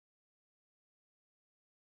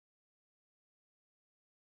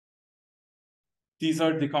these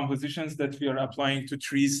are decompositions that we are applying to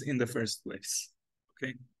trees in the first place,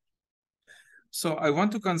 okay? So I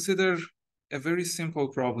want to consider a very simple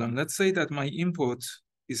problem. Let's say that my input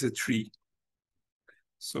is a tree.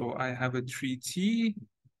 So I have a tree T,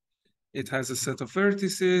 it has a set of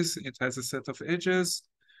vertices, it has a set of edges,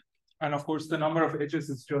 and of course the number of edges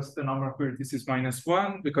is just the number of vertices minus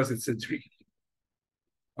 1 because it's a tree,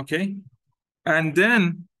 okay? And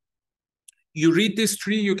then you read this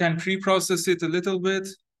tree, you can pre-process it a little bit,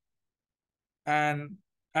 and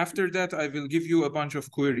after that, I will give you a bunch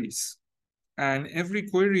of queries. And every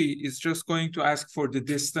query is just going to ask for the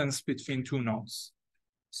distance between two nodes.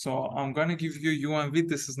 So I'm going to give you U and V.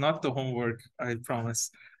 This is not the homework, I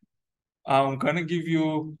promise. I'm going to give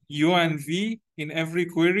you U and V in every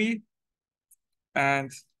query,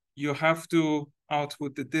 and you have to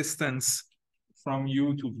output the distance from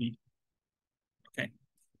U to V. Okay.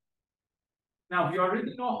 Now, we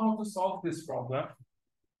already know how to solve this problem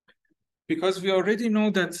because we already know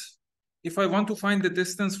that if I want to find the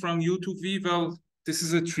distance from U to V, well, this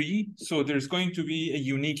is a tree, so there's going to be a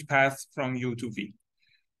unique path from U to V.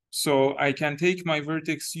 So I can take my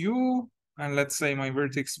vertex U and let's say my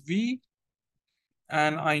vertex V,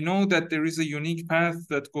 and I know that there is a unique path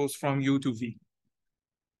that goes from U to V.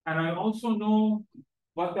 And I also know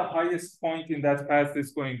what the highest point in that path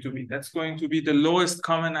is going to be. That's going to be the lowest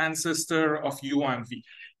common ancestor of U and V,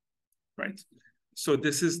 right? So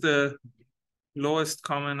this is the lowest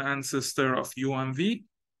common ancestor of U and V.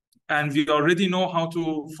 And we already know how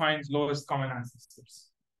to find lowest common ancestors.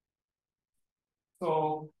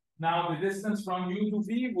 So now the distance from U to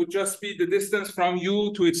V would just be the distance from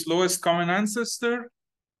U to its lowest common ancestor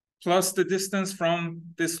plus the distance from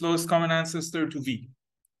this lowest common ancestor to V.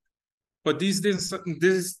 But these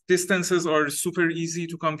distances are super easy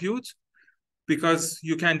to compute because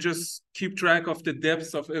you can just keep track of the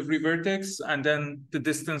depth of every vertex, and then the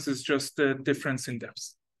distance is just the difference in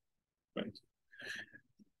depth, right?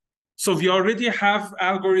 So we already have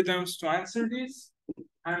algorithms to answer these,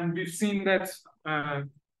 and we've seen that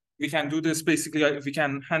we can do this basically, we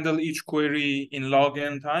can handle each query in log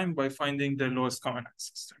n time by finding the lowest common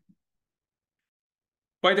ancestor.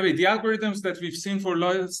 By the way, the algorithms that we've seen for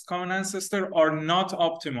lowest common ancestor are not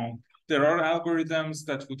optimal. There are algorithms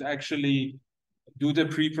that would actually do the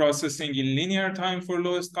pre-processing in linear time for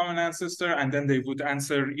lowest common ancestor, and then they would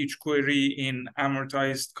answer each query in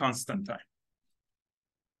amortized constant time.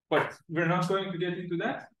 But we're not going to get into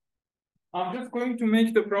that. I'm just going to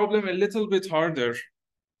make the problem a little bit harder.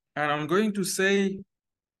 And I'm going to say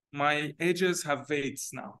my edges have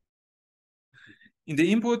weights now. In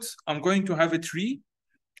the input, I'm going to have a tree,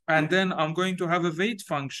 and then I'm going to have a weight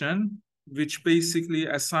function, which basically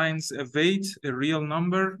assigns a weight, a real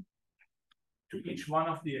number, to each one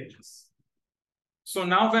of the edges. So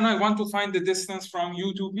now when I want to find the distance from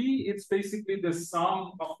U to V, it's basically the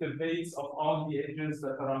sum of the weights of all the edges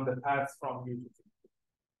that are on the path from U to V.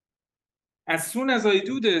 As soon as I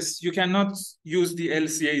do this, you cannot use the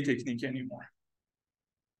LCA technique anymore,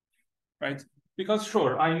 right? Because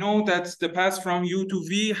sure, I know that the path from U to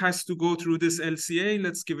V has to go through this LCA.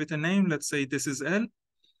 Let's give it a name. Let's say this is L.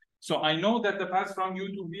 So I know that the path from U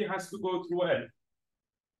to V has to go through L.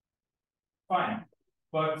 Fine,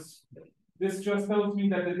 but this just tells me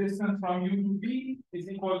that the distance from U to V is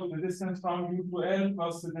equal to the distance from U to L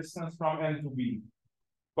plus the distance from L to V.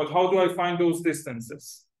 But how do I find those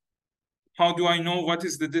distances? How do I know what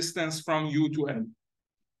is the distance from U to L?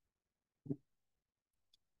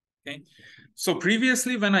 Okay, so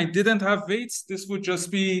previously when I didn't have weights, this would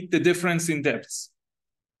just be the difference in depths.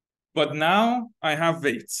 But now I have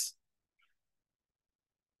weights.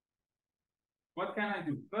 What can I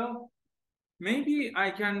do? Well, maybe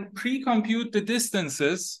I can pre-compute the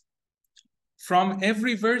distances from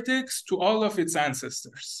every vertex to all of its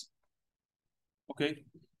ancestors. Okay,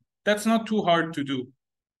 that's not too hard to do.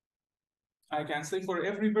 I can say for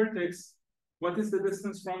every vertex, what is the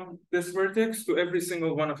distance from this vertex to every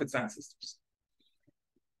single one of its ancestors?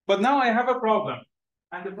 But now I have a problem.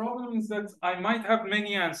 And the problem is that I might have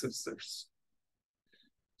many ancestors.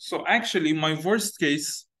 So actually, my worst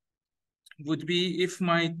case would be if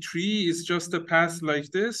my tree is just a path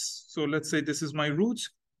like this. So let's say this is my root,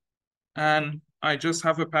 and I just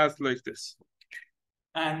have a path like this.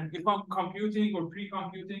 And if I'm computing or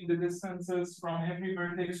pre-computing the distances from every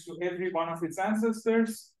vertex to every one of its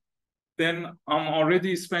ancestors, then I'm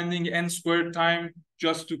already spending n squared time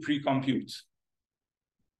just to pre-compute.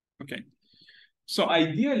 Okay. So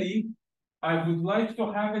ideally, I would like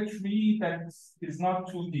to have a tree that is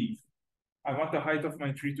not too deep. I want the height of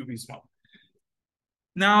my tree to be small.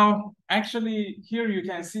 Now, Actually, here you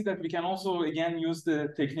can see that we can also, again, use the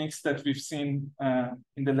techniques that we've seen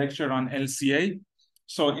in the lecture on LCA.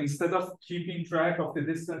 So instead of keeping track of the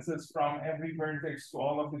distances from every vertex to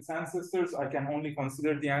all of its ancestors, I can only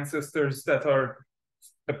consider the ancestors that are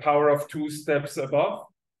a power of 2 steps above.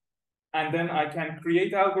 And then I can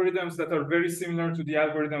create algorithms that are very similar to the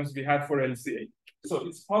algorithms we had for LCA. So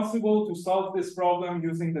it's possible to solve this problem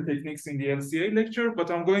using the techniques in the LCA lecture,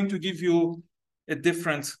 but I'm going to give you a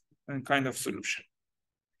different kind of solution.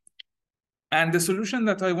 And the solution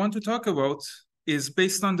that I want to talk about is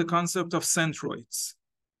based on the concept of centroids.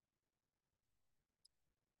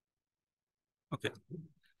 Okay.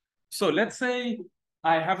 So let's say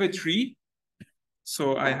I have a tree.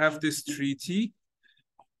 So I have this tree T,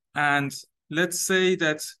 and let's say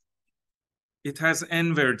that it has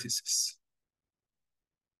n vertices.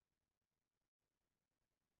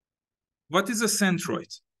 What is a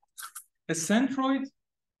centroid? A centroid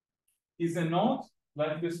is a node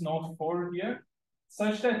like this node 4 here,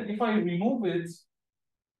 such that if I remove it,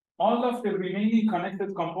 all of the remaining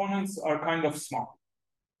connected components are kind of small.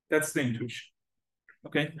 That's the intuition.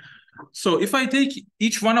 Okay. So if I take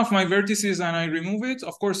each one of my vertices and I remove it,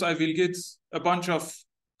 of course, I will get a bunch of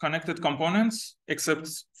connected components, except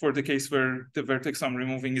for the case where the vertex I'm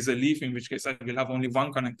removing is a leaf, in which case I will have only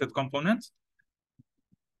one connected component.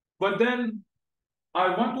 But then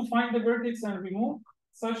I want to find the vertex and remove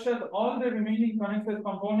such that all the remaining connected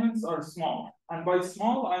components are small. And by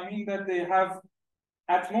small, I mean that they have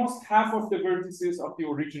at most half of the vertices of the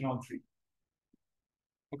original tree.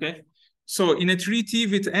 Okay. So in a tree T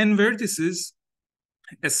with n vertices,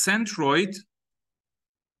 a centroid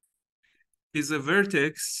is a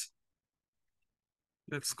vertex,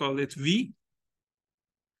 let's call it V,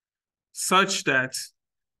 such that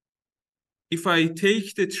if I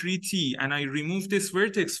take the tree T and I remove this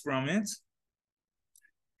vertex from it,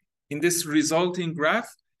 in this resulting graph,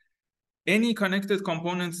 any connected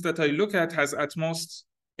components that I look at has at most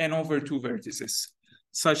n over 2 vertices,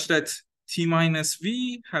 such that T minus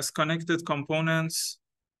V has connected components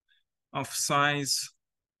of size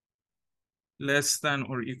less than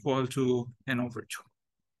or equal to n over 2.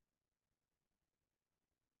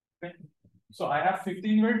 Okay. So I have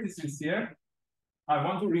 15 vertices here. I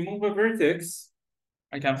want to remove a vertex.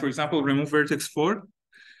 I can, for example, remove vertex 4.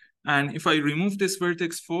 And if I remove this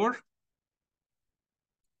vertex 4,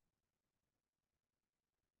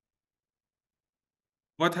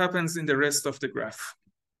 what happens in the rest of the graph?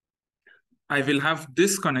 I will have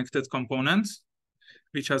this connected component,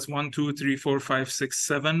 which has 1, 2, 3, 4, 5, 6,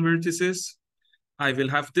 7 vertices. I will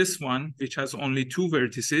have this one, which has only 2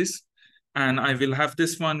 vertices. And I will have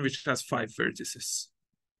this one, which has 5 vertices.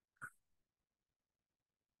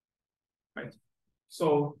 Right.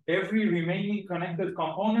 So every remaining connected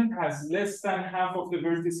component has less than half of the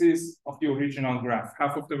vertices of the original graph.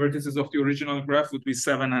 Half of the vertices of the original graph would be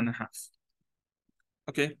 7.5.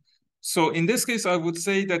 Okay. So in this case, I would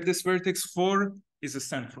say that this vertex 4 is a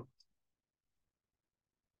centroid.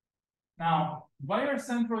 Now, why are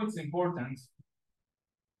centroids important?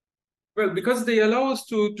 Well, because they allow us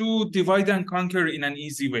to do divide and conquer in an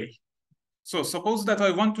easy way. So suppose that I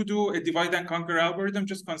want to do a divide and conquer algorithm,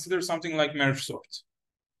 just consider something like merge sort,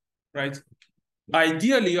 right?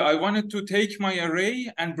 Ideally, I wanted to take my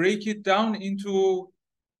array and break it down into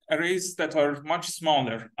arrays that are much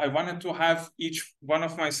smaller. I wanted to have each one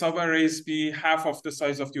of my subarrays be half of the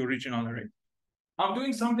size of the original array. I'm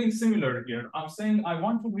doing something similar here. I'm saying I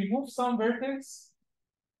want to remove some vertex,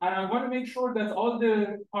 and I want to make sure that all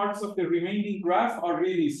the parts of the remaining graph are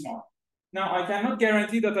really small. Now, I cannot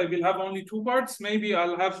guarantee that I will have only 2 parts. Maybe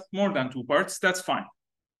I'll have more than 2 parts. That's fine.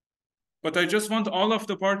 But I just want all of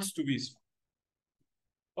the parts to be small.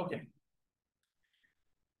 Okay.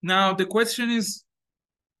 Now, the question is,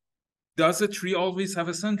 does a tree always have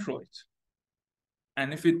a centroid?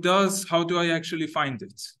 And if it does, how do I actually find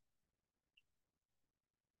it?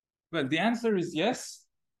 Well, the answer is yes.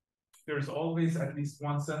 There's always at least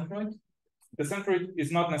one centroid. The centroid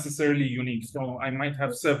is not necessarily unique, so I might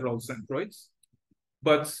have several centroids,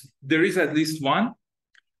 but there is at least one.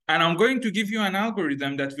 And I'm going to give you an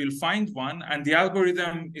algorithm that will find one, and the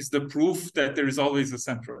algorithm is the proof that there is always a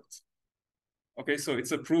centroid. Okay, so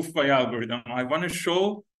it's a proof by algorithm. I want to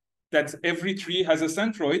show that every tree has a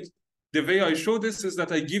centroid. The way I show this is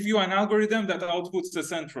that I give you an algorithm that outputs the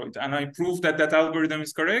centroid, and I prove that that algorithm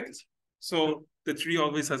is correct. So the tree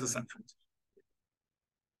always has a centroid.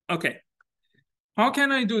 Okay. How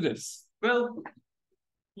can I do this? Well,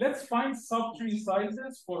 let's find subtree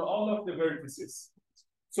sizes for all of the vertices.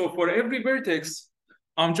 So for every vertex,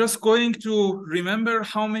 I'm just going to remember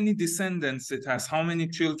how many descendants it has, how many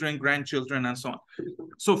children, grandchildren, and so on.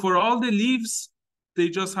 So for all the leaves, they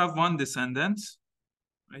just have one descendant,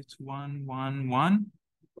 right? 1, 1, 1.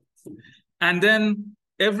 And then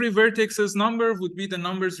every vertex's number would be the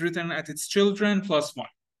numbers written at its children plus 1.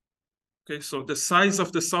 Okay, so the size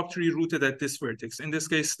of the subtree rooted at this vertex. In this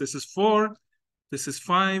case, this is 4, this is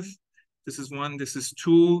 5, this is 1, this is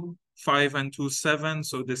 2, 5 and 2, 7.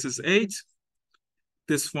 So this is 8.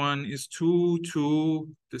 This one is 2, 2,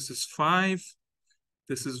 this is 5,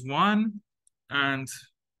 this is 1, and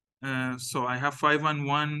so I have 5 and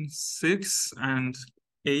 1, 6, and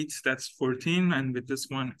 8, that's 14, and with this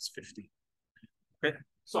one, it's 50. Okay,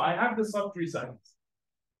 so I have the subtree size.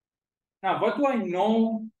 Now, what do I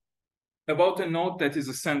know about a node that is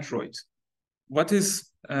a centroid? What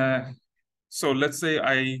is, so let's say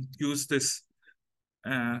I use this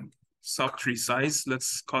subtree size,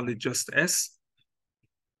 let's call it just S.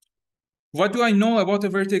 What do I know about a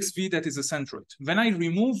vertex V that is a centroid? When I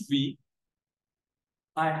remove V,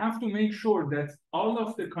 I have to make sure that all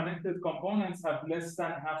of the connected components have less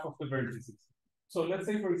than half of the vertices. So let's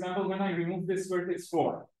say, for example, when I remove this vertex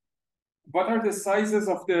 4, what are the sizes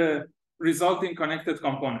of the resulting connected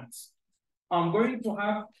components? I'm going to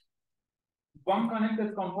have one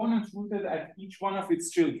connected component rooted at each one of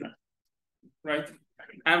its children, right?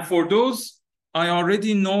 And for those, I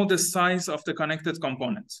already know the size of the connected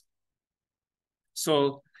components.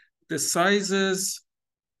 So the sizes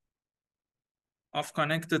of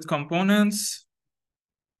connected components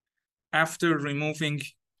after removing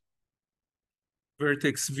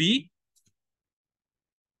vertex V,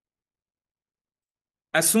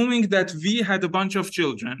 assuming that V had a bunch of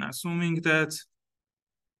children, assuming that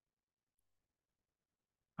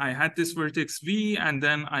I had this vertex V and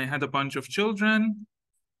then I had a bunch of children.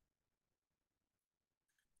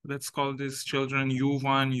 Let's call this children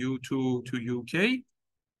U1, U2 to UK.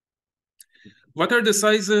 What are the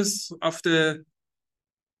sizes of the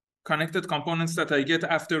connected components that I get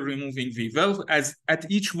after removing V? Well, as at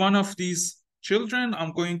each one of these children,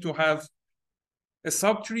 I'm going to have a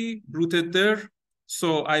subtree rooted there.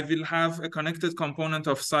 So I will have a connected component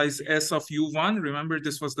of size S of U1. Remember,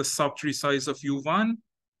 this was the subtree size of U1.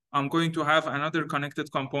 I'm going to have another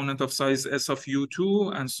connected component of size S of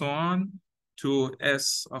U2 and so on to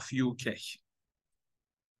S of UK,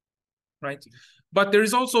 right? But there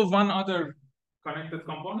is also one other connected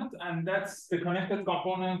component, and that's the connected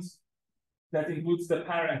component that includes the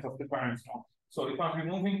parent of the parent node. So if I'm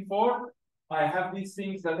removing 4, I have these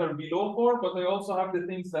things that are below 4, but I also have the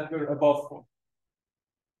things that are above 4,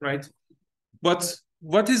 right? But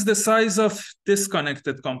what is the size of this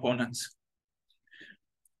connected component?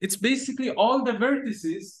 It's basically all the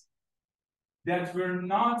vertices that were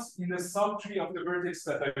not in the subtree of the vertex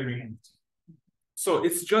that I removed. So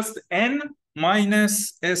it's just N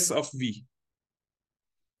minus S of V.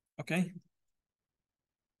 Okay.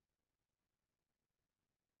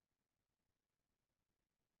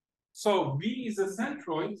 So V is a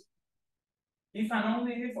centroid if and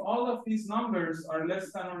only if all of these numbers are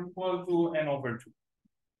less than or equal to N over 2.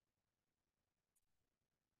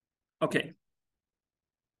 Okay.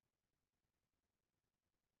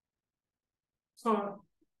 So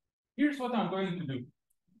here's what I'm going to do.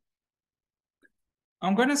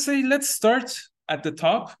 I'm going to say, let's start at the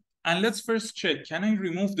top and let's first check, can I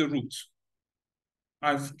remove the root?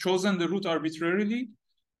 I've chosen the root arbitrarily,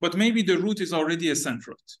 but maybe the root is already a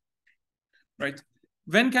centroid, right?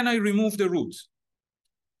 When can I remove the root?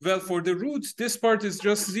 Well, for the root, this part is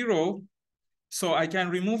just 0. So I can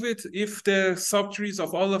remove it if the subtrees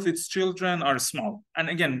of all of its children are small. And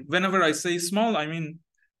again, whenever I say small, I mean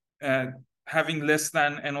having less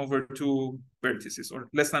than N over 2 vertices, or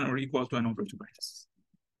less than or equal to N over 2 vertices.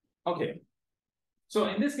 Okay. So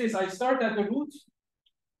in this case, I start at the root,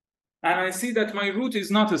 and I see that my root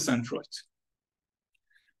is not a centroid.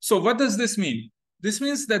 So what does this mean? This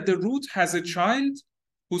means that the root has a child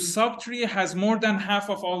whose subtree has more than half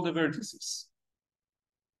of all the vertices.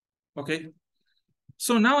 Okay.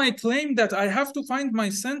 So now I claim that I have to find my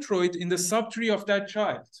centroid in the subtree of that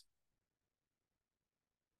child.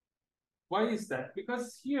 Why is that?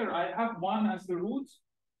 Because here I have 1 as the root.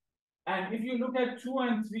 And if you look at 2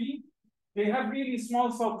 and 3, they have really small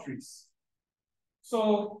subtrees.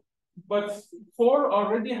 So, but 4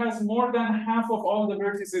 already has more than half of all the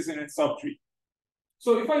vertices in its subtree.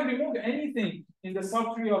 So if I remove anything in the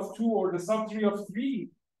subtree of 2 or the subtree of 3,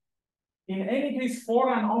 in any case,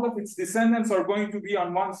 4 and all of its descendants are going to be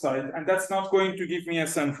on one side, and that's not going to give me a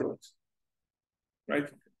centroid, right?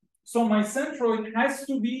 So my centroid has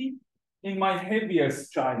to be in my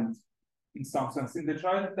heaviest child, in some sense, in the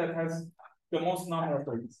child that has the most number of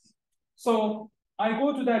vertices. So I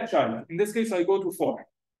go to that child. In this case, I go to 4.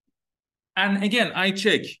 And again, I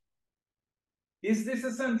check, is this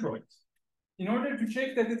a centroid? In order to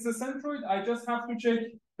check that it's a centroid, I just have to check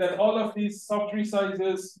that all of these subtree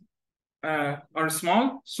sizes are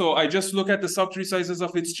small. So I just look at the subtree sizes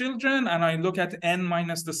of its children, and I look at n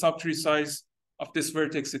minus the subtree size of this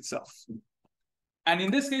vertex itself. And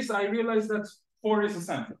in this case, I realize that 4 is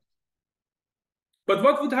a centroid. But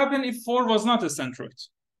what would happen if 4 was not a centroid?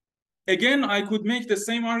 Again, I could make the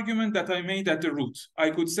same argument that I made at the root.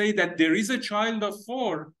 I could say that there is a child of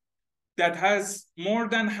 4 that has more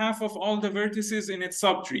than half of all the vertices in its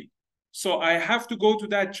subtree. So I have to go to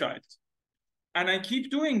that child. And I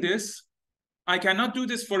keep doing this. I cannot do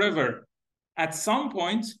this forever. At some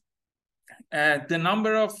point, the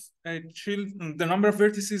number of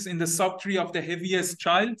vertices in the subtree of the heaviest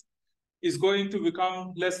child is going to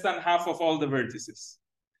become less than half of all the vertices.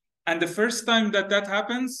 And the first time that that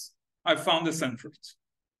happens, I found a centroid.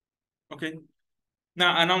 Okay.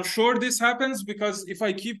 Now, and I'm sure this happens because if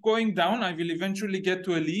I keep going down, I will eventually get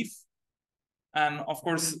to a leaf. And of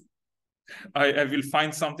course, I will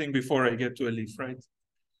find something before I get to a leaf, right?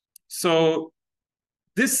 So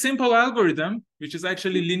this simple algorithm, which is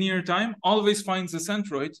actually linear time, always finds a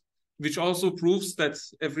centroid, which also proves that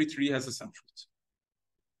every tree has a centroid.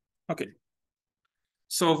 Okay.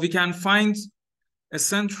 So we can find a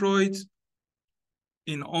centroid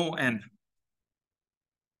in ON.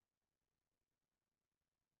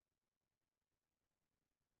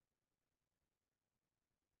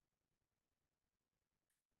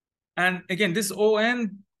 And again, this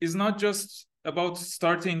ON is not just about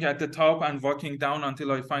starting at the top and walking down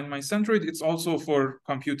until I find my centroid. It's also for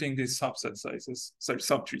computing these subset sizes, sorry,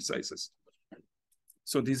 subtree sizes.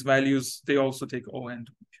 So these values, they also take ON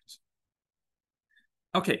to compute.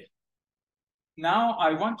 Okay. Now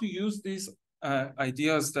I want to use these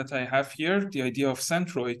ideas that I have here, the idea of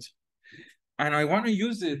centroid, and I want to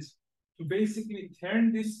use it to basically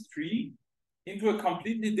turn this tree into a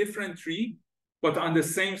completely different tree, but on the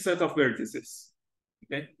same set of vertices.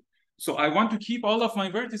 Okay. So I want to keep all of my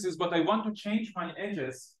vertices, but I want to change my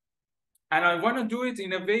edges. And I want to do it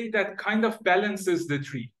in a way that kind of balances the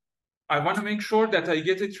tree. I want to make sure that I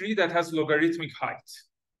get a tree that has logarithmic height.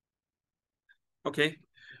 Okay.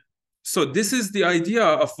 So this is the idea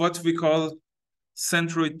of what we call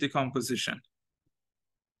centroid decomposition.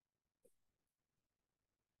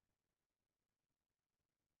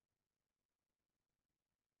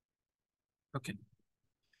 Okay.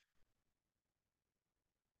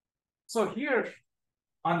 So here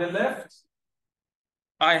on the left,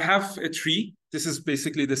 I have a tree. This is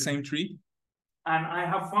basically the same tree. And I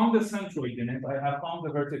have found a centroid in it. I have found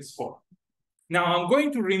the vertex 4. Now I'm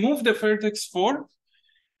going to remove the vertex 4.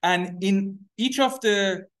 And in each of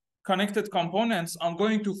the connected components, I'm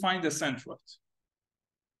going to find a centroid.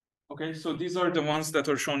 Okay, so these are the ones that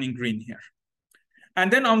are shown in green here.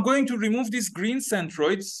 And then I'm going to remove these green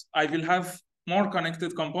centroids. I will have more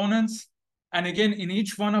connected components. And again, in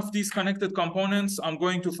each one of these connected components, I'm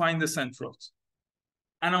going to find the centroid.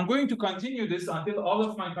 And I'm going to continue this until all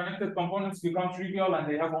of my connected components become trivial and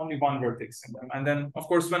they have only one vertex in them. And then, of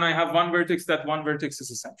course, when I have one vertex, that one vertex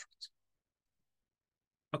is a centroid.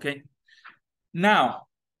 Okay. Now,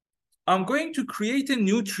 I'm going to create a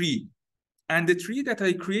new tree. And the tree that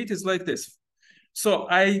I create is like this. So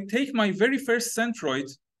I take my very first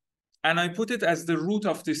centroid and I put it as the root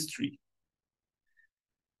of this tree.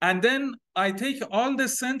 And then I take all the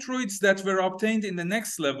centroids that were obtained in the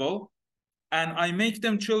next level and I make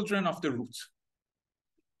them children of the root.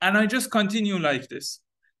 And I just continue like this.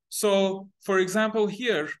 So for example,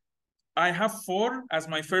 here, I have 4 as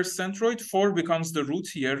my first centroid. 4 becomes the root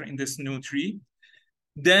here in this new tree.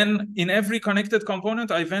 Then in every connected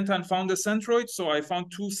component, I went and found a centroid. So I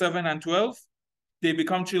found 2, 7, and 12. They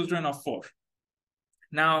become children of 4.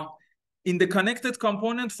 Now, in the connected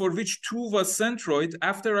component for which 2 was centroid,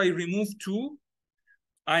 after I remove 2,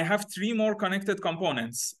 I have 3 more connected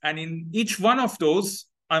components. And in each one of those,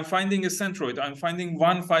 I'm finding a centroid. I'm finding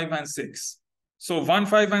 1, 5, and 6. So 1,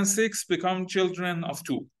 5, and 6 become children of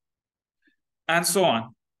 2. And so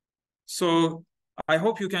on. So I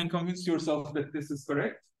hope you can convince yourself that this is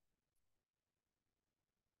correct.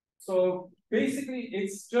 So basically,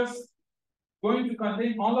 it's just going to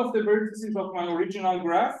contain all of the vertices of my original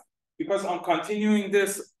graph because I'm continuing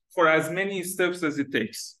this for as many steps as it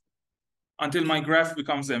takes until my graph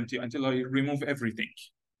becomes empty, until I remove everything,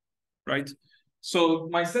 right? So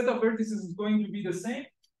my set of vertices is going to be the same,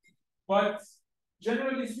 but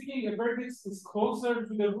generally speaking, a vertex is closer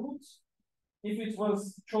to the root if it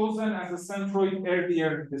was chosen as a centroid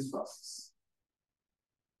earlier in this process.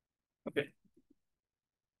 Okay.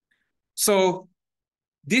 So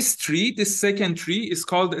this tree, this second tree, is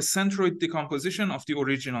called a centroid decomposition of the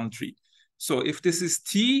original tree. So if this is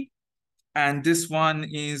T and this one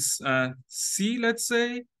is C, let's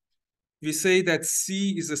say, we say that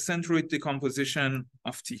C is a centroid decomposition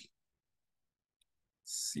of T.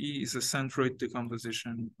 C is a centroid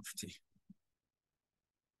decomposition of T.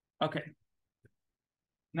 Okay.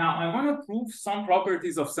 Now I want to prove some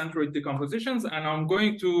properties of centroid decompositions, and I'm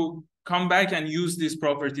going to come back and use these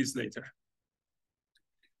properties later.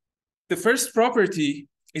 The first property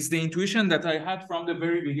is the intuition that I had from the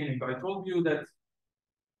very beginning. I told you that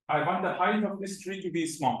I want the height of this tree to be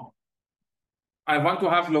small. I want to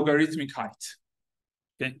have logarithmic height.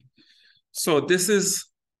 Okay. So this is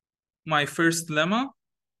my first lemma.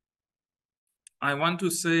 I want to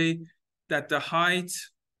say that the height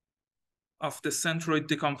of the centroid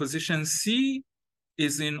decomposition C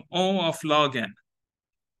is in O of log n.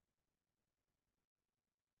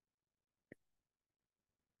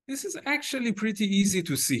 This is actually pretty easy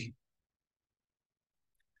to see.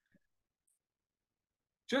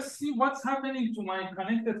 Just see what's happening to my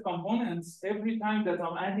connected components every time that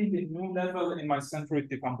I'm adding a new level in my centroid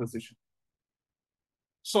decomposition.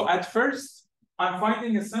 So at first, I'm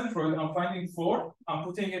finding a centroid, I'm finding 4, I'm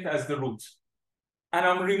putting it as the root. And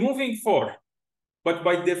I'm removing 4. But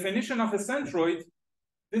by definition of a centroid,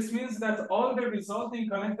 this means that all the resulting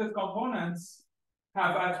connected components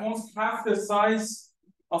have at most half the size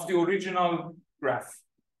of the original graph,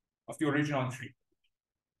 of the original tree,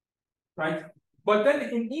 right? But then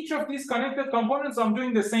in each of these connected components, I'm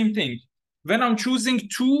doing the same thing. When I'm choosing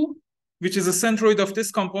 2, which is a centroid of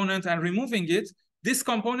this component, and removing it, this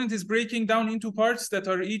component is breaking down into parts that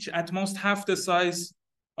are each at most half the size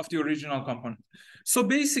of the original component. So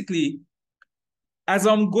basically, as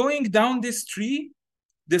I'm going down this tree,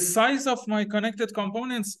 the size of my connected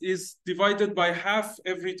components is divided by half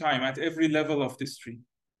every time at every level of this tree.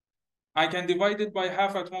 I can divide it by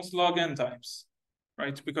half at most log n times,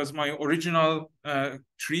 right? Because my original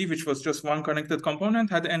tree, which was just one connected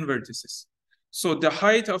component, had n vertices. So the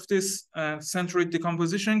height of this centroid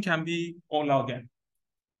decomposition can be O log n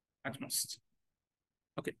at most.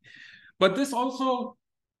 Okay, but this also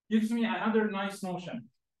gives me another nice notion.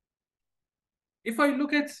 If I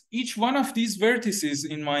look at each one of these vertices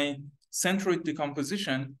in my centroid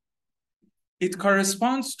decomposition, it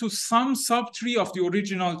corresponds to some subtree of the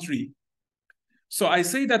original tree. So I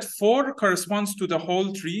say that 4 corresponds to the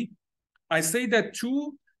whole tree. I say that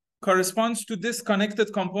 2 corresponds to this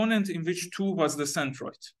connected component in which 2 was the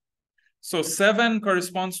centroid. So 7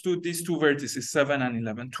 corresponds to these 2 vertices, 7 and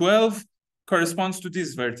 11. 12 corresponds to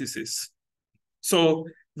these vertices. So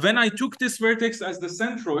when I took this vertex as the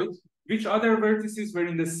centroid, which other vertices were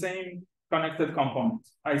in the same connected component?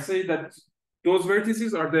 I say that those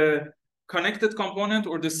vertices are the connected component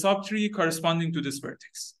or the subtree corresponding to this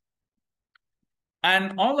vertex.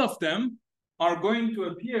 And all of them are going to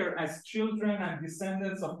appear as children and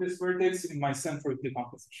descendants of this vertex in my centroid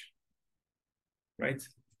decomposition, right?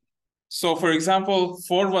 So for example,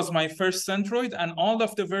 4 was my first centroid, and all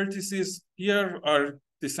of the vertices here are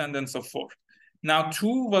descendants of 4. Now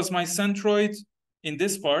 2 was my centroid in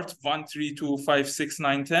this part, 1, 3, 2, 5, 6,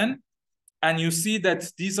 9, 10. And you see that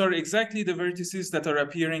these are exactly the vertices that are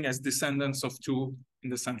appearing as descendants of 2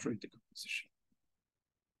 in the centroid decomposition.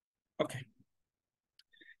 Okay.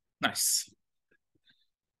 Nice.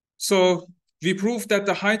 So we proved that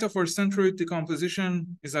the height of our centroid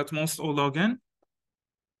decomposition is at most O log n.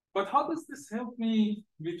 But how does this help me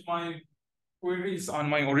with my queries on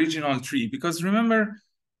my original tree? Because remember,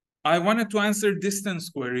 I wanted to answer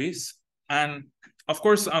distance queries. And of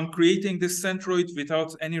course, I'm creating this centroid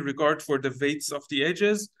without any regard for the weights of the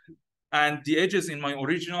edges. And the edges in my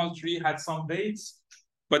original tree had some weights.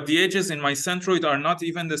 But the edges in my centroid are not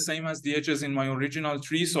even the same as the edges in my original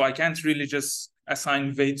tree, so I can't really just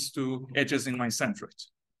assign weights to edges in my centroid.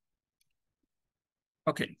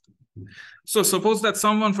 Okay, so suppose that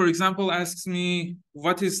someone, for example, asks me,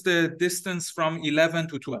 what is the distance from 11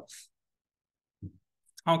 to 12?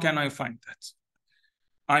 How can I find that?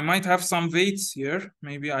 I might have some weights here.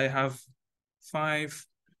 Maybe I have 5,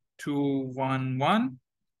 2, 1, 1,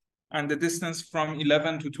 and the distance from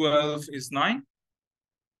 11 to 12 is 9.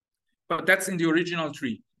 But that's in the original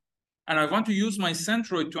tree. And I want to use my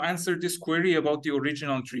centroid to answer this query about the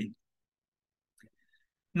original tree.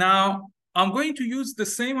 Now, I'm going to use the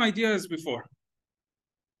same idea as before.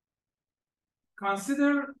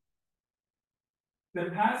 Consider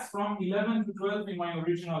the path from 11 to 12 in my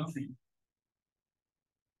original tree.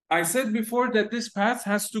 I said before that this path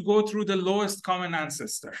has to go through the lowest common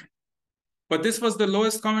ancestor. But this was the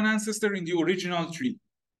lowest common ancestor in the original tree.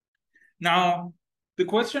 Now, the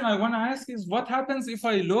question I want to ask is, what happens if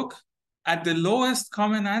I look at the lowest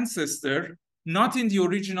common ancestor, not in the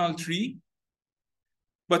original tree,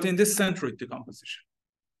 but in this centroid decomposition?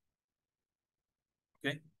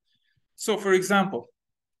 Okay. So for example,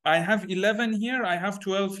 I have 11 here, I have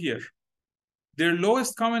 12 here. Their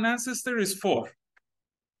lowest common ancestor is 4.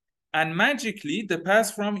 And magically, the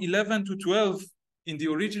path from 11 to 12 in the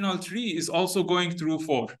original tree is also going through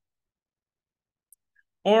 4.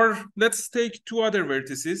 Or let's take 2 other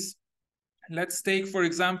vertices. Let's take, for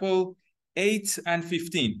example, 8 and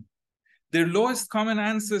 15. Their lowest common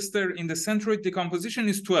ancestor in the centroid decomposition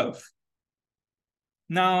is 12.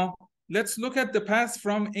 Now, let's look at the path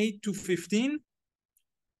from 8 to 15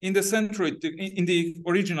 in the centroid, in the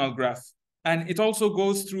original graph. And it also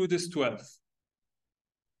goes through this 12.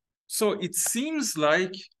 So it seems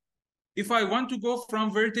like if I want to go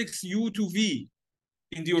from vertex U to V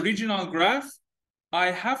in the original graph, I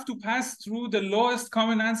have to pass through the lowest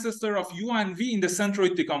common ancestor of U and V in the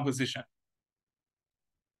centroid decomposition.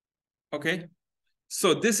 Okay,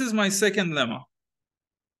 so this is my second lemma.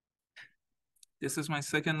 This is my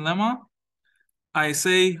second lemma. I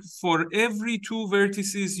say for every 2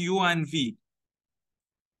 vertices U and V,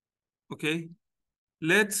 okay,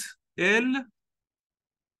 let L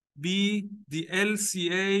be the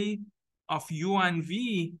LCA of U and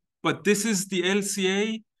V, but this is the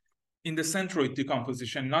LCA in the centroid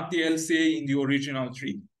decomposition, not the LCA in the original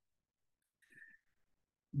tree.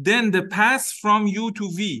 Then the path from U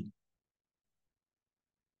to V,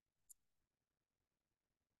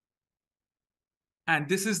 and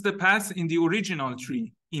this is the path in the original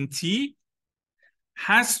tree in T,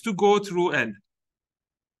 has to go through L.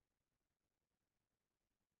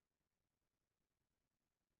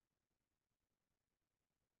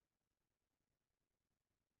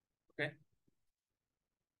 Okay.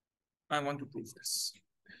 I want to prove this.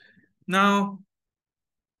 Now,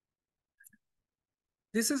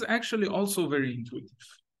 this is actually also very intuitive.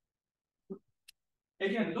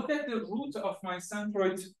 Again, look at the root of my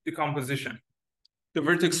centroid decomposition, the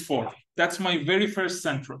vertex 4. That's my very first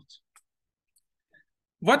centroid.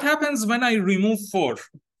 What happens when I remove 4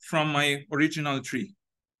 from my original tree?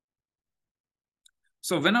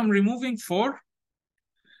 So when I'm removing 4,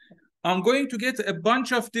 I'm going to get a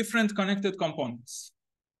bunch of different connected components,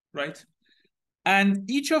 right? And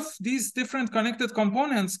each of these different connected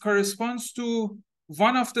components corresponds to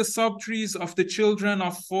one of the subtrees of the children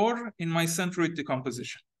of 4 in my centroid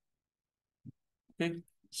decomposition. Okay,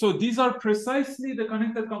 so these are precisely the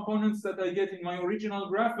connected components that I get in my original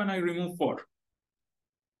graph when I remove 4.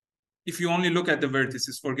 If you only look at the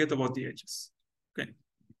vertices, forget about the edges. Okay.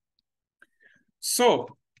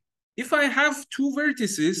 So if I have 2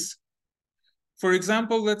 vertices, for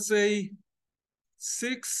example, let's say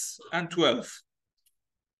 6 and 12,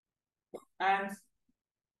 and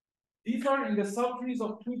these are in the subtrees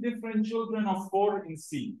of 2 different children of 4 in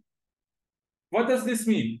C. What does this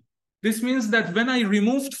mean? This means that when I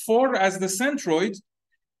removed 4 as the centroid,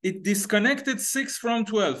 it disconnected 6 from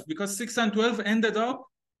 12, because 6 and 12 ended up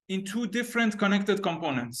in 2 different connected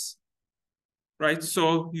components, right?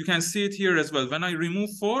 So you can see it here as well. When I remove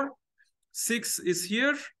 4, 6 is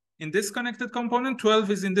here in this connected component, 12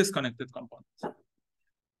 is in this connected component.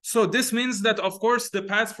 So this means that, of course, the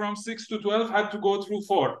path from 6 to 12 had to go through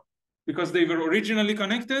 4 because they were originally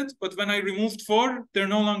connected, but when I removed 4, they're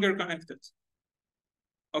no longer connected.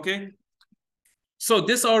 Okay? So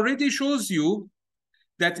this already shows you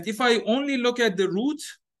that if I only look at the root,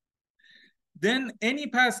 then any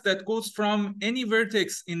path that goes from any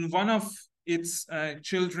vertex in one of its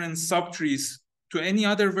children's subtrees to any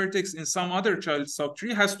other vertex in some other child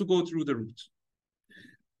subtree has to go through the root.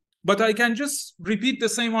 But I can just repeat the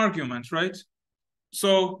same argument, right?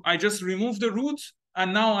 So I just remove the root,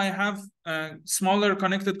 and now I have smaller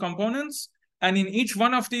connected components. And in each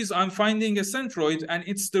one of these, I'm finding a centroid, and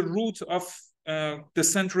it's the root of the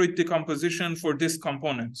centroid decomposition for this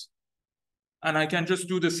component. And I can just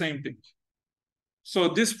do the same thing. So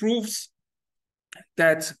this proves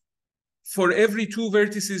that for every 2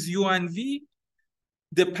 vertices U and V,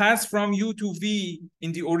 the path from U to V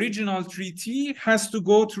in the original tree T has to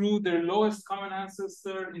go through their lowest common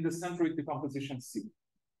ancestor in the centroid decomposition C.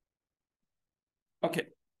 Okay.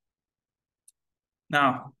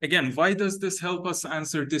 Now, again, why does this help us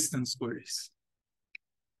answer distance queries?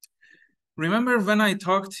 Remember when I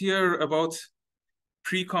talked here about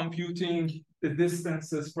pre-computing the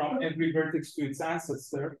distances from every vertex to its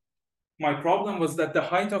ancestor? My problem was that the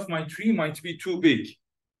height of my tree might be too big.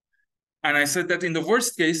 And I said that in the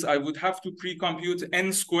worst case, I would have to pre-compute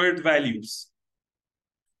n squared values,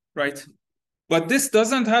 right? But this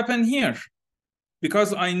doesn't happen here.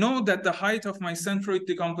 because I know that the height of my centroid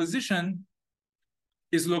decomposition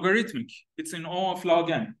is logarithmic. It's in O of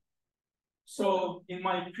log n. So in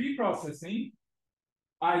my pre-processing,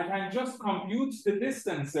 I can just compute the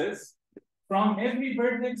distances from every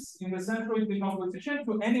vertex in the centroid decomposition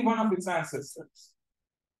to any one of its ancestors.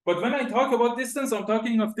 But when I talk about distance, I'm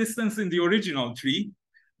talking of distance in the original tree.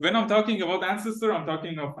 When I'm talking about ancestor, I'm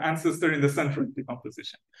talking of ancestor in the centroid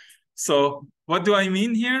decomposition. So what do I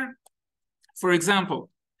mean here? For example,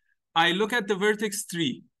 I look at the vertex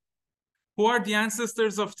 3. Who are the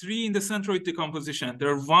ancestors of 3 in the centroid decomposition?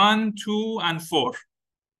 They're 1, 2, and 4.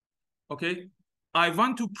 Okay. I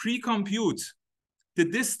want to pre-compute the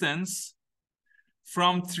distance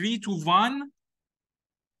from 3 to 1,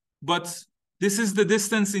 but this is the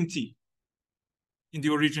distance in T, in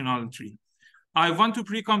the original tree. I want to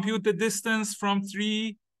pre-compute the distance from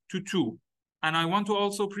 3 to 2, and I want to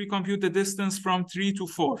also pre-compute the distance from 3 to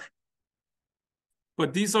 4.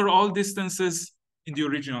 But these are all distances in the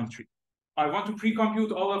original tree. I want to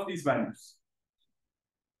pre-compute all of these values.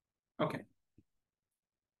 Okay.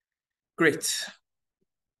 Great.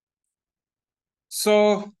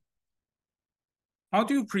 So how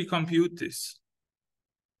do you pre-compute this?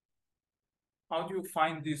 How do you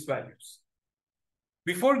find these values?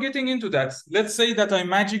 Before getting into that, let's say that I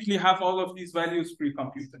magically have all of these values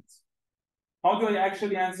pre-computed. How do I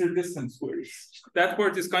actually answer distance queries? That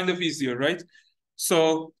part is kind of easier, right?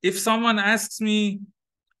 So if someone asks me,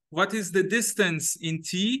 what is the distance in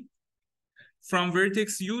T from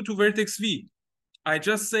vertex U to vertex V? I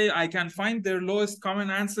just say I can find their lowest common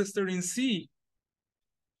ancestor in C.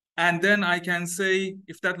 And then I can say,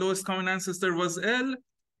 if that lowest common ancestor was L,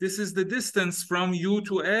 this is the distance from U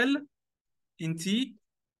to L in T,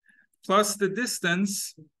 plus the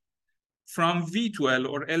distance from V to L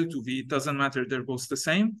or L to V. It doesn't matter, they're both the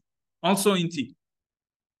same, also in T.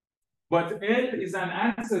 But L is an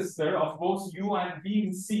ancestor of both U and V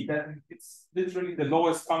in C. That it's literally the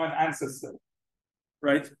lowest common ancestor,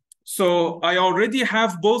 right? So I already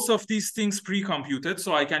have both of these things pre-computed,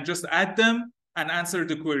 so I can just add them and answer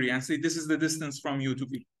the query and say, this is the distance from U to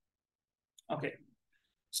V. Okay,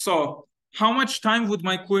 so how much time would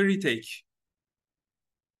my query take?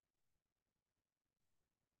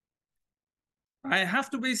 I have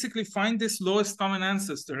to basically find this lowest common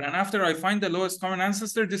ancestor. And after I find the lowest common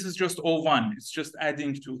ancestor, this is just O1. It's just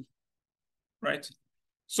adding 2, right?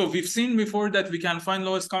 So we've seen before that we can find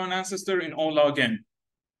lowest common ancestor in O log n.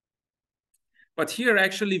 But here,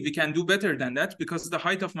 actually, we can do better than that because the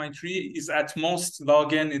height of my tree is at most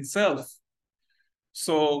log n itself.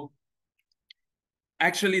 So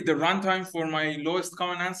actually, the runtime for my lowest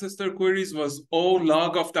common ancestor queries was O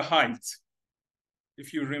log of the height.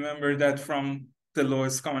 If you remember that from the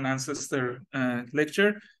lowest common ancestor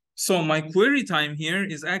lecture. So my query time here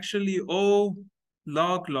is actually O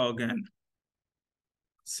log n.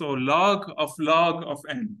 So log of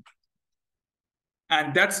n.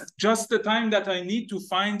 And that's just the time that I need to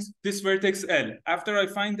find this vertex L. After I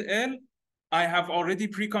find L, I have already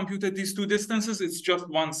pre-computed these two distances. It's just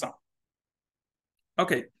one sum.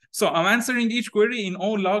 Okay, so I'm answering each query in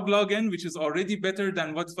O log n, which is already better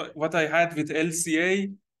than what I had with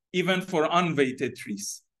LCA, even for unweighted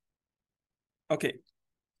trees. Okay,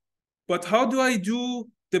 but how do I do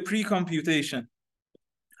the pre-computation?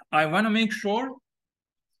 I want to make sure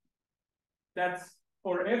that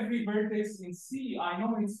for every vertex in C, I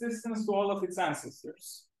know its distance to all of its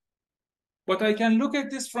ancestors. But I can look at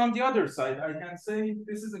this from the other side. I can say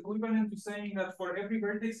this is equivalent to saying that for every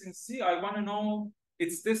vertex in C, I want to know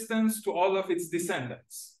its distance to all of its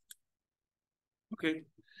descendants. Okay.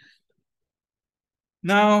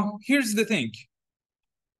 Now, here's the thing.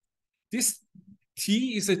 This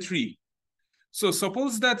T is a tree. So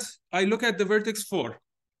suppose that I look at the vertex 4.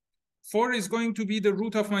 4 is going to be the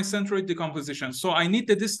root of my centroid decomposition. So I need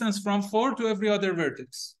the distance from 4 to every other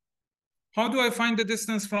vertex. How do I find the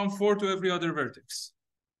distance from 4 to every other vertex?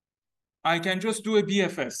 I can just do a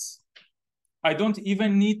BFS. I don't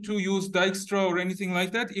even need to use Dijkstra or anything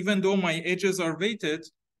like that, even though my edges are weighted,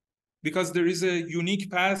 because there is a unique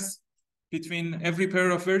path between every pair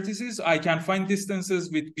of vertices. I can find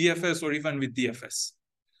distances with BFS or even with DFS.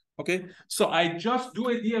 Okay, so I just do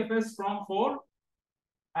a DFS from 4,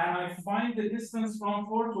 and I find the distance from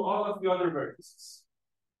 4 to all of the other vertices.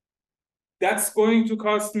 That's going to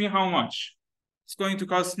cost me how much? It's going to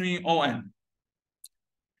cost me ON.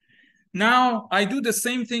 Now, I do the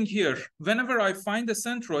same thing here. Whenever I find a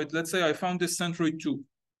centroid, let's say I found this centroid 2,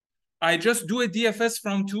 I just do a DFS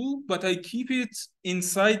from 2, but I keep it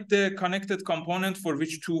inside the connected component for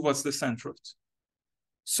which 2 was the centroid.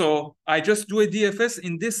 So I just do a DFS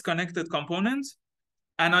in this connected component,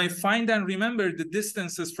 And I find and remember the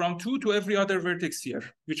distances from 2 to every other vertex here,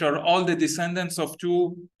 which are all the descendants of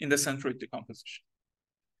 2 in the centroid decomposition.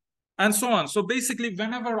 And so on. So basically,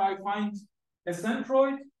 whenever I find a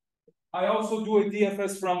centroid, I also do a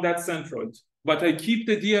DFS from that centroid. But I keep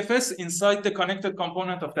the DFS inside the connected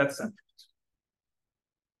component of that centroid.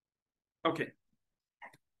 Okay.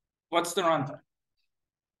 What's the runtime?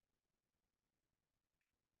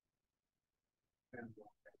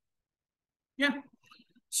 Yeah.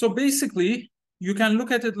 So basically, you can look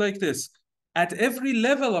at it like this. At every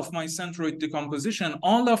level of my centroid decomposition,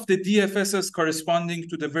 all of the DFSs corresponding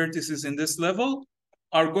to the vertices in this level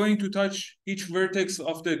are going to touch each vertex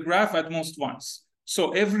of the graph at most once.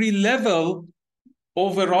 So every level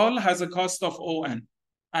overall has a cost of ON.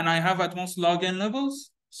 And I have at most log n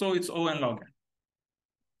levels, so it's ON log n.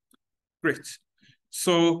 Great.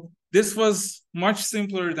 So this was much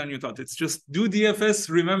simpler than you thought. It's just do DFS,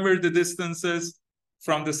 remember the distances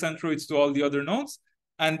from the centroids to all the other nodes,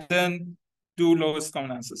 and then do lowest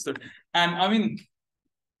common ancestor. And I mean,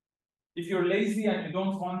 if you're lazy and you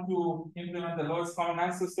don't want to implement the lowest common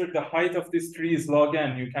ancestor, the height of this tree is log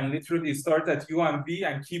n. You can literally start at U and B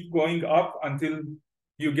and keep going up until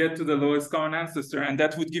you get to the lowest common ancestor. And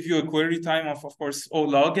that would give you a query time of course, O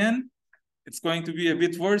log n. It's going to be a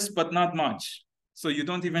bit worse, but not much. So you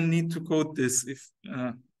don't even need to code this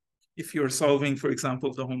if you're solving, for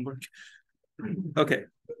example, the homework. Okay.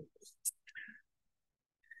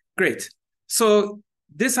 Great. So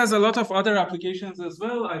this has a lot of other applications as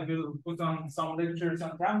well. I will put on some lectures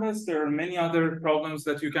on Canvas. There are many other problems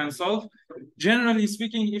that you can solve. Generally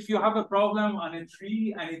speaking, if you have a problem on a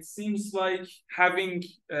tree and it seems like having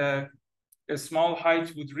a small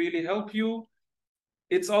height would really help you,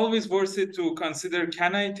 it's always worth it to consider,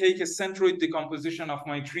 can I take a centroid decomposition of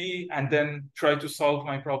my tree and then try to solve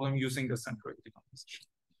my problem using the centroid decomposition?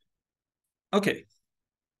 Okay.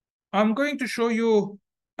 I'm going to show you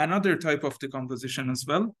another type of decomposition as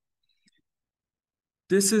well.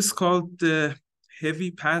 This is called the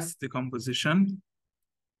heavy path decomposition.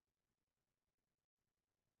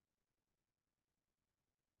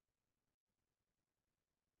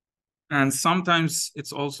 And sometimes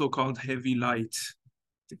it's also called heavy light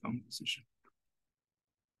decomposition.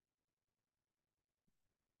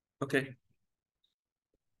 Okay.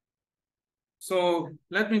 So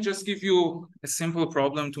let me just give you a simple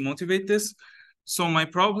problem to motivate this. So my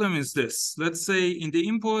problem is this. Let's say in the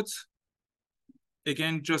input,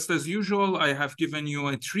 again, just as usual, I have given you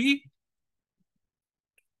a tree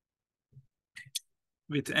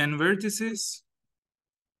with n vertices.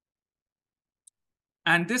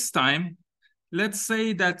 And this time, let's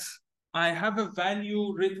say that I have a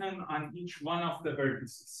value written on each one of the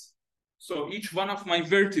vertices. So each one of my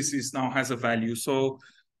vertices now has a value. So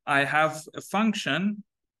I have a function,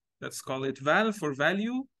 let's call it val for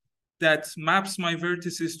value, that maps my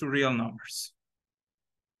vertices to real numbers.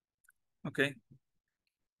 Okay.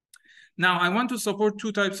 Now I want to support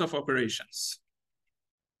 2 types of operations.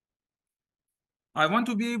 I want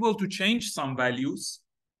to be able to change some values.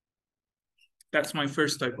 That's my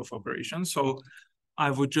first type of operation. So I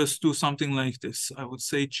would just do something like this. I would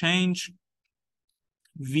say change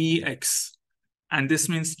Vx. And this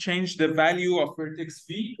means change the value of vertex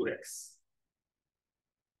V to X.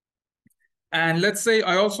 And let's say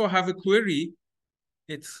I also have a query.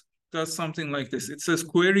 It does something like this. It says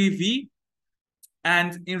query V.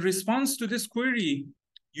 And in response to this query,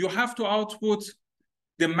 you have to output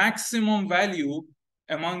the maximum value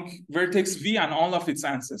among vertex V and all of its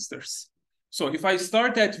ancestors. So if I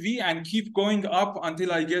start at V and keep going up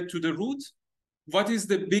until I get to the root, what is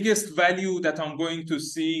the biggest value that I'm going to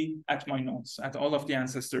see at my nodes, at all of the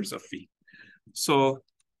ancestors of V? So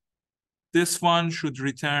this one should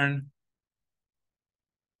return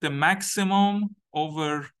the maximum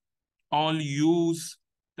over all U's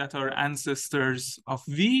that are ancestors of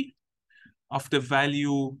V of the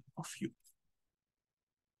value of U.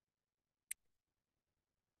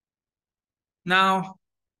 Now,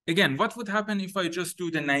 again, what would happen if I just do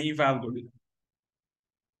the naive algorithm?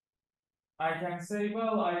 I can say,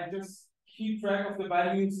 well, I just keep track of the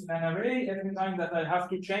values in an array. Every time that I have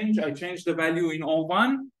to change, I change the value in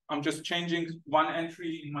O1. I'm just changing one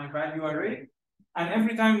entry in my value array. And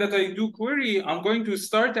every time that I do query, I'm going to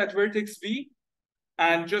start at vertex V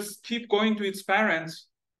and just keep going to its parent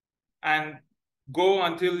and go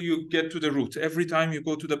until you get to the root. Every time you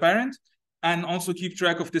go to the parent, and also keep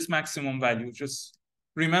track of this maximum value. Just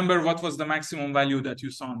remember what was the maximum value that you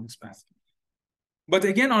saw in this path. But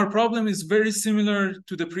again, our problem is very similar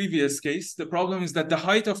to the previous case. The problem is that the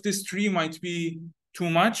height of this tree might be too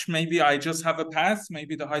much. Maybe I just have a path.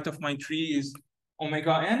 Maybe the height of my tree is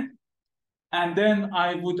omega n. And then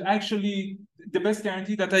I would actually, the best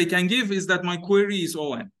guarantee that I can give is that my query is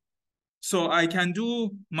O(n). So I can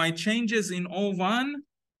do my changes in O1,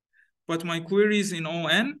 but my query is in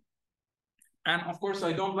O(n). And of course,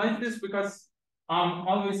 I don't like this because I'm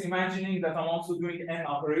always imagining that I'm also doing n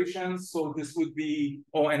operations. So this would be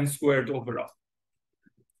O(n) squared overall.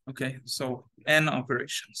 Okay, so n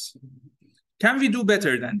operations. Can we do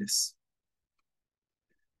better than this?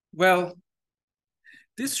 Well,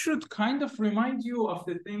 this should kind of remind you of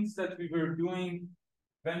the things that we were doing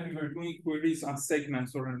when we were doing queries on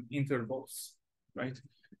segments or on intervals, right?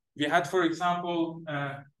 We had, for example,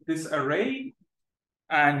 this array,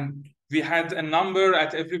 and we had a number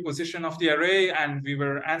at every position of the array, and we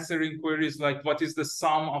were answering queries like, what is the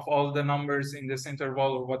sum of all the numbers in this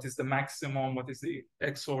interval, or what is the maximum, what is the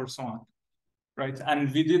XOR, so on, right?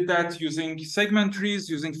 And we did that using segment trees,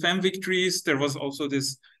 using Fenwick trees. There was also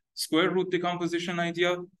this square root decomposition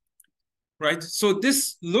idea, right? So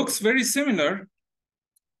this looks very similar,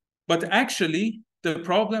 but actually the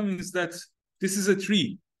problem is that this is a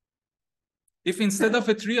tree. If instead of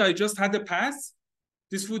a tree, I just had a path,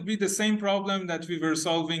 this would be the same problem that we were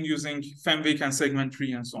solving using Fenwick and segment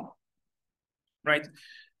tree and so on, right?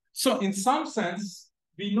 So in some sense,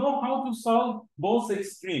 we know how to solve both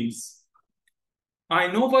extremes. I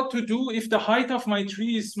know what to do if the height of my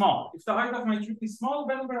tree is small. If the height of my tree is small,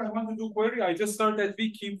 whenever I want to do query, I just start at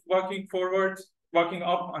V, keep walking forward, walking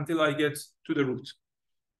up until I get to the root,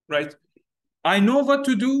 right? I know what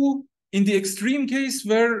to do in the extreme case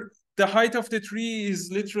where the height of the tree is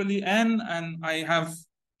literally n and I have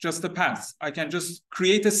just a path. I can just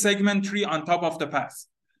create a segment tree on top of the path,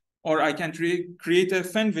 or I can create a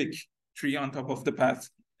Fenwick tree on top of the path.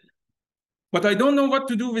 But I don't know what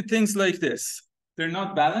to do with things like this. They're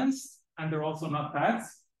not balanced, and they're also not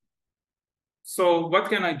paths. So what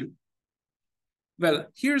can I do? Well,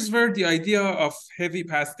 here's where the idea of heavy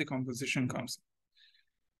path decomposition comes in.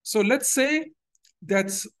 So let's say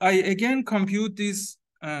that I again compute these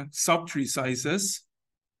subtree sizes.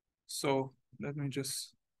 So let me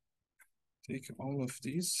just take all of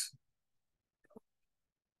these.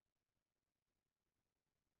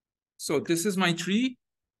 So this is my tree,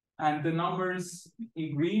 and the numbers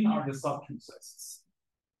in green are the subtree sizes.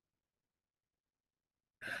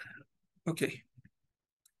 Okay.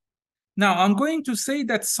 Now I'm going to say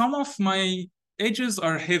that some of my edges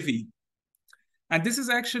are heavy. And this is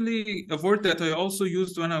actually a word that I also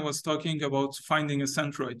used when I was talking about finding a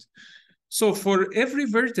centroid. So for every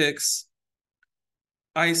vertex,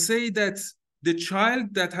 I say that the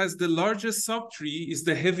child that has the largest subtree is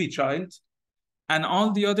the heavy child, and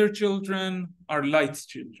all the other children are light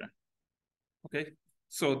children. Okay,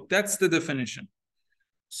 so that's the definition.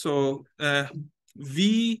 So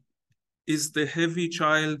V is the heavy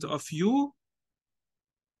child of U.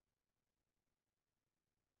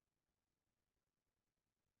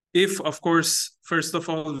 If, of course, first of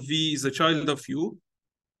all, V is a child of U.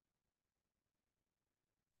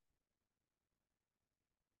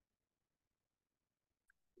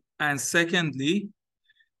 And secondly,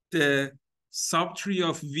 the subtree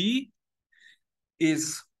of V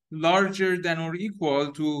is larger than or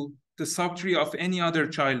equal to the subtree of any other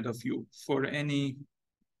child of U for any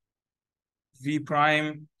V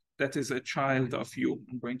prime that is a child of U.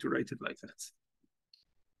 I'm going to write it like that.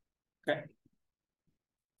 Okay.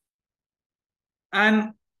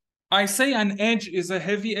 And I say an edge is a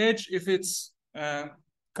heavy edge if it's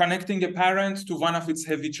connecting a parent to one of its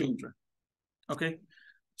heavy children. Okay.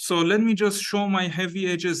 So let me just show my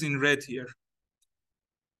heavy edges in red here.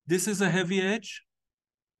 This is a heavy edge,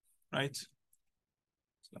 right?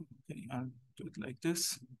 So, okay, I'll do it like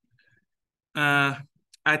this.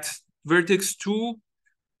 At vertex 2,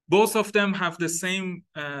 both of them have the same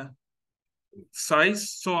size.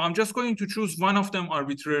 So I'm just going to choose one of them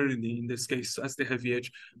arbitrarily in this case as the heavy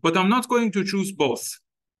edge, but I'm not going to choose both,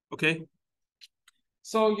 okay?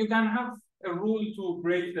 So you can have a rule to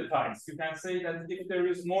break the ties. You can say that if there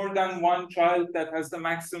is more than one child that has the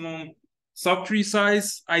maximum subtree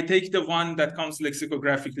size, I take the one that comes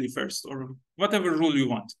lexicographically first, or whatever rule you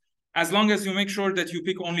want, as long as you make sure that you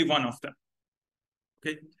pick only one of them,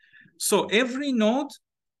 okay? So every node,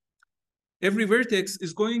 every vertex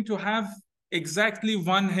is going to have exactly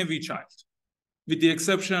one heavy child, with the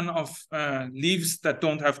exception of leaves that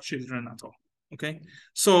don't have children at all, okay?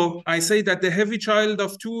 So I say that the heavy child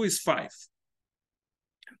of 2 is 5.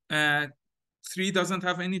 3 doesn't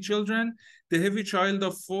have any children. The heavy child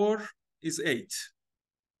of 4 is 8,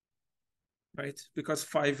 right? Because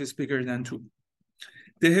 5 is bigger than 2.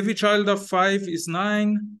 The heavy child of 5 is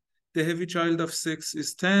 9. The heavy child of 6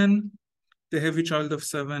 is 10. The heavy child of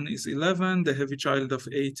 7 is 11. The heavy child of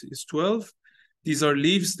 8 is 12. These are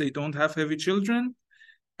leaves, they don't have heavy children.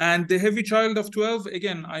 And the heavy child of 12,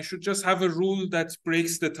 again, I should just have a rule that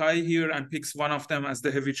breaks the tie here and picks one of them as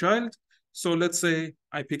the heavy child. So let's say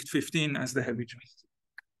I picked 15 as the heavy child.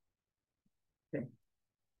 Okay.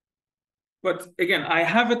 But again, I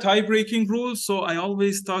have a tie-breaking rule, so I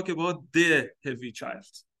always talk about the heavy child.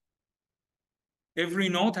 Every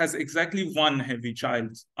node has exactly one heavy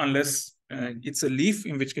child, unless it's a leaf,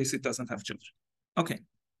 in which case it doesn't have children. Okay.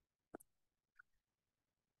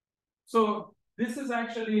 So this is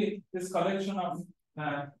actually, this collection of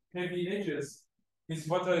heavy edges is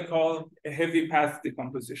what I call a heavy path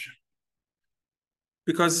decomposition.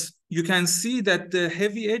 Because you can see that the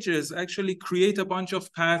heavy edges actually create a bunch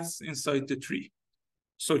of paths inside the tree.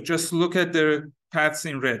 So just look at the paths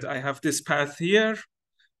in red. I have this path here,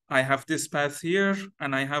 I have this path here,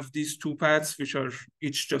 and I have these two paths, which are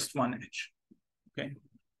each just one edge. Okay.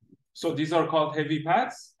 So these are called heavy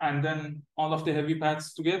paths, and then all of the heavy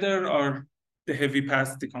paths together are the heavy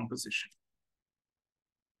path decomposition.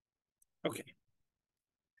 Okay.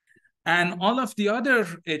 And all of the other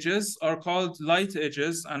edges are called light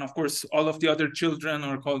edges, and of course, all of the other children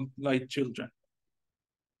are called light children.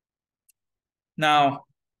 Now,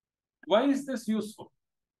 why is this useful?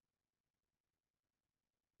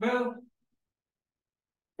 Well,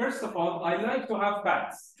 first of all, I like to have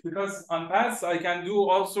paths, because on paths, I can do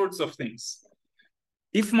all sorts of things.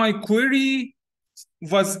 If my query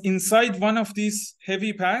was inside one of these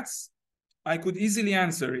heavy paths, I could easily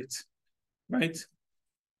answer it, right?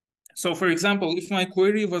 So for example, if my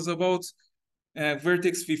query was about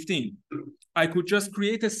vertex 15, I could just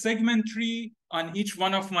create a segment tree on each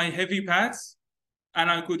one of my heavy paths, and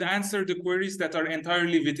I could answer the queries that are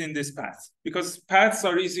entirely within this path, because paths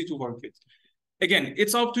are easy to work with. Again,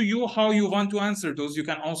 it's up to you how you want to answer those. You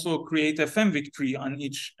can also create a Fenwick tree on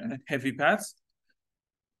each heavy path.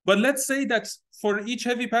 But let's say that for each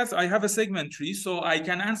heavy path, I have a segment tree, so I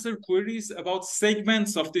can answer queries about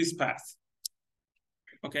segments of this path.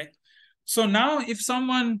 Okay. So now if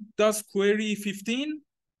someone does query 15,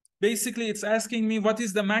 basically it's asking me what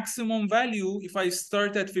is the maximum value if I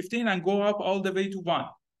start at 15 and go up all the way to 1.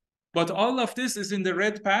 But all of this is in the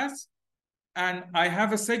red path, and I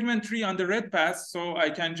have a segment tree on the red path, so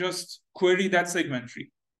I can just query that segment tree.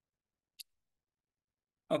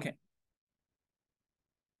 Okay.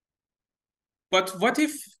 But what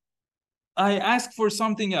if I ask for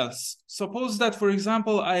something else? Suppose that, for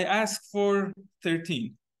example, I ask for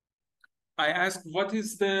 13. I ask what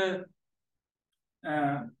is the,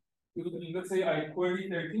 let's say I query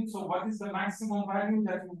 13. So what is the maximum value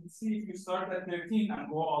that you will see if you start at 13 and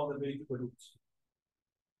go all the way to the root?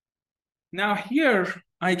 Now here,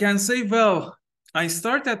 I can say, well, I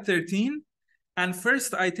start at 13, and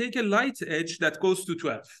first I take a light edge that goes to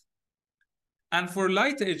 12. And for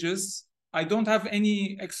light edges, I don't have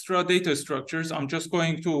any extra data structures. I'm just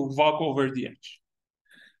going to walk over the edge.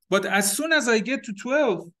 But as soon as I get to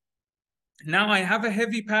 12, now I have a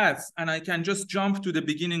heavy path, and I can just jump to the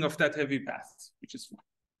beginning of that heavy path, which is fine.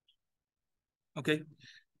 Okay.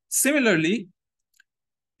 Similarly,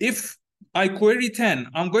 if I query 10,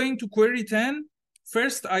 I'm going to query 10.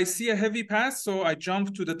 First, I see a heavy path, so I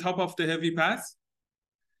jump to the top of the heavy path.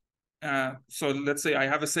 So let's say I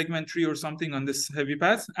have a segment tree or something on this heavy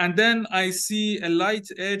path. And then I see a light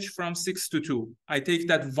edge from 6 to 2. I take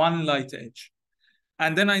that one light edge.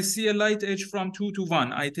 And then I see a light edge from 2 to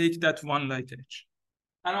 1. I take that one light edge.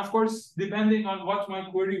 And of course, depending on what my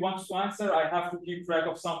query wants to answer, I have to keep track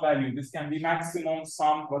of some value. This can be maximum,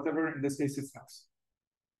 sum, whatever. In this case, it's maximum.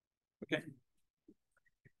 Okay.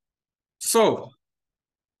 So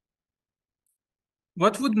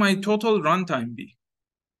what would my total runtime be?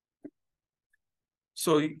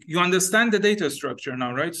 So you understand the data structure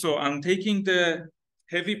now, right? So I'm taking the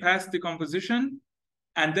heavy path decomposition,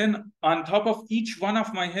 and then on top of each one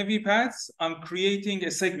of my heavy paths, I'm creating a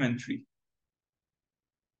segment tree.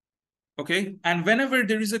 Okay, and whenever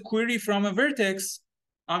there is a query from a vertex,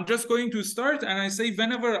 I'm just going to start and I say,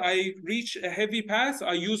 whenever I reach a heavy path,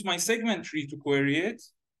 I use my segment tree to query it.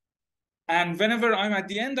 And whenever I'm at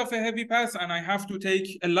the end of a heavy path and I have to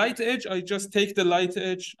take a light edge, I just take the light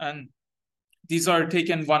edge, and these are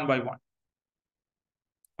taken one by one.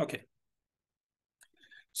 Okay.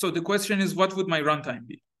 So the question is, what would my runtime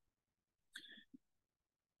be?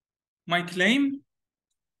 My claim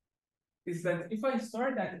is that if I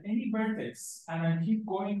start at any vertex and I keep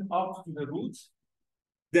going up to the root,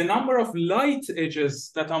 the number of light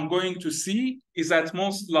edges that I'm going to see is at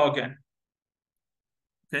most log n.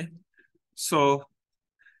 Okay. So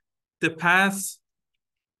the path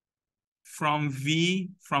from V,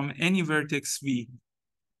 from any vertex V,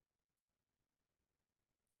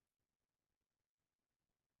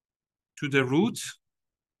 to the root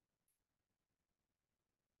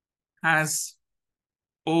has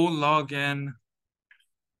O log n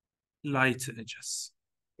light edges.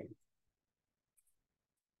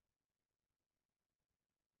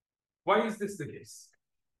 Why is this the case?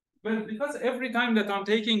 Well, because every time that I'm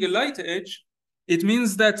taking a light edge, it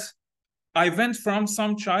means that I went from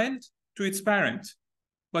some child to its parent,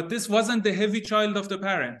 but this wasn't the heavy child of the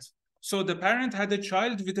parent. So the parent had a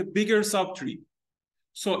child with a bigger subtree.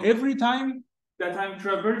 So every time that I'm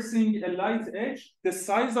traversing a light edge, the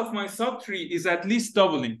size of my subtree is at least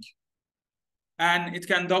doubling. And it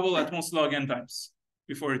can double at most log n times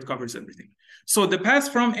before it covers everything. So the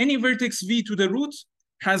path from any vertex V to the root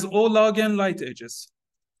has O log n light edges.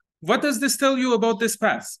 What does this tell you about this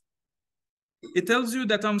path? It tells you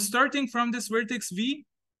that I'm starting from this vertex V.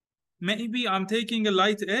 Maybe I'm taking a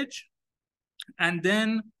light edge, and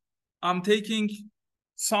then I'm taking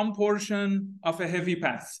some portion of a heavy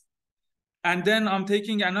path. And then I'm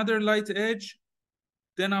taking another light edge.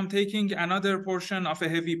 Then I'm taking another portion of a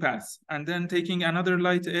heavy path. And then taking another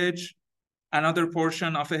light edge, another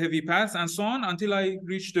portion of a heavy path, and so on until I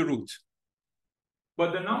reach the root.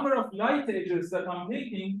 But the number of light edges that I'm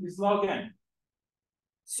taking is log n.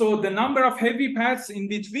 So the number of heavy paths in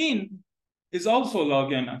between is also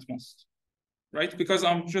log n at most, right? Because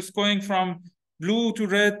I'm just going from blue to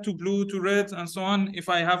red to blue to red and so on. If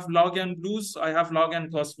I have log n blues, I have log n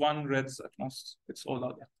plus 1 reds at most. It's all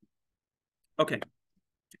log n. Okay.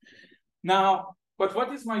 Now, but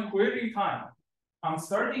what is my query time? I'm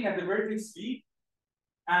starting at the vertex V,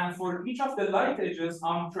 and for each of the light edges,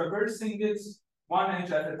 I'm traversing it one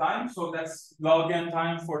edge at a time. So that's log n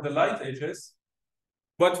time for the light edges.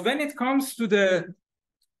 But when it comes to the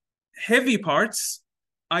heavy parts,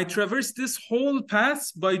 I traverse this whole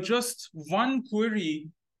path by just one query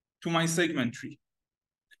to my segment tree.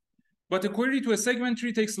 But a query to a segment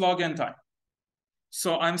tree takes log n time.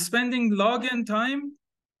 So I'm spending log n time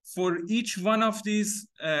for each one of these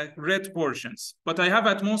red portions. But I have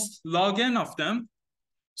at most log n of them.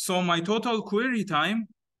 So my total query time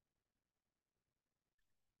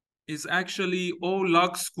is actually O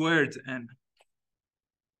log squared n.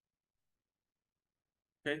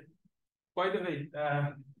 Okay. By the way,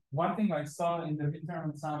 one thing I saw in the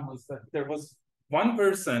midterm exam was that there was one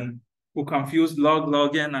person who confused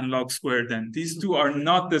log n and log squared n. These two are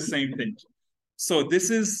not the same thing. So this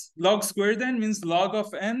is log squared n means log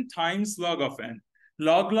of n times log of n.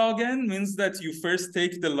 Log n means that you first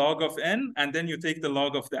take the log of n and then you take the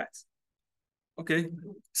log of that. Okay,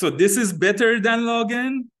 so this is better than log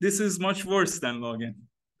n. This is much worse than log n.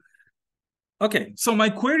 Okay, so my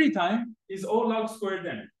query time is O log squared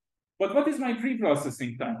n. But what is my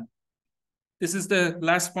pre-processing time? This is the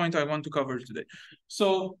last point I want to cover today.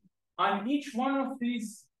 So on each one of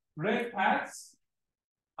these red paths,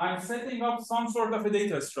 I'm setting up some sort of a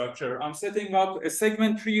data structure. I'm setting up a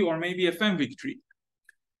segment tree or maybe a Fenwick tree.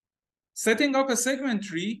 Setting up a segment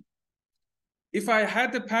tree, if I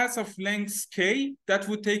had a path of length k, that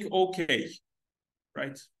would take OK,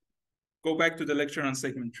 right? Go back to the lecture on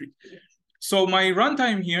segment tree. So my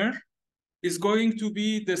runtime here is going to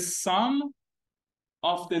be the sum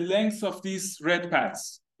of the lengths of these red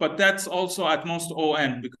paths. But that's also at most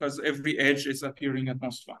ON because every edge is appearing at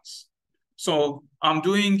most once. So I'm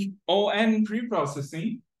doing ON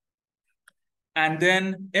pre-processing. And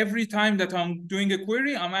then every time that I'm doing a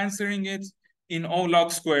query, I'm answering it in O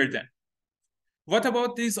log squared n. What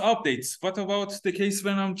about these updates? What about the case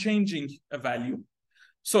when I'm changing a value?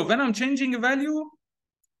 So when I'm changing a value,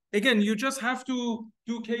 again, you just have to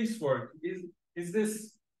do casework. Is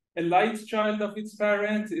this a light child of its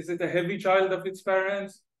parent? Is it a heavy child of its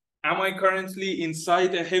parent? Am I currently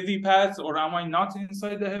inside a heavy path or am I not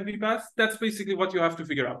inside the heavy path? That's basically what you have to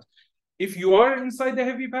figure out. If you are inside the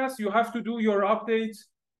heavy path, you have to do your update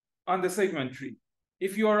on the segment tree.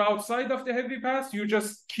 If you are outside of the heavy path, you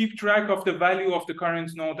just keep track of the value of the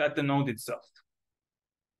current node at the node itself.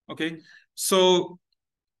 Okay, so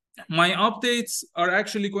my updates are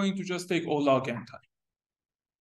actually going to just take O log n time.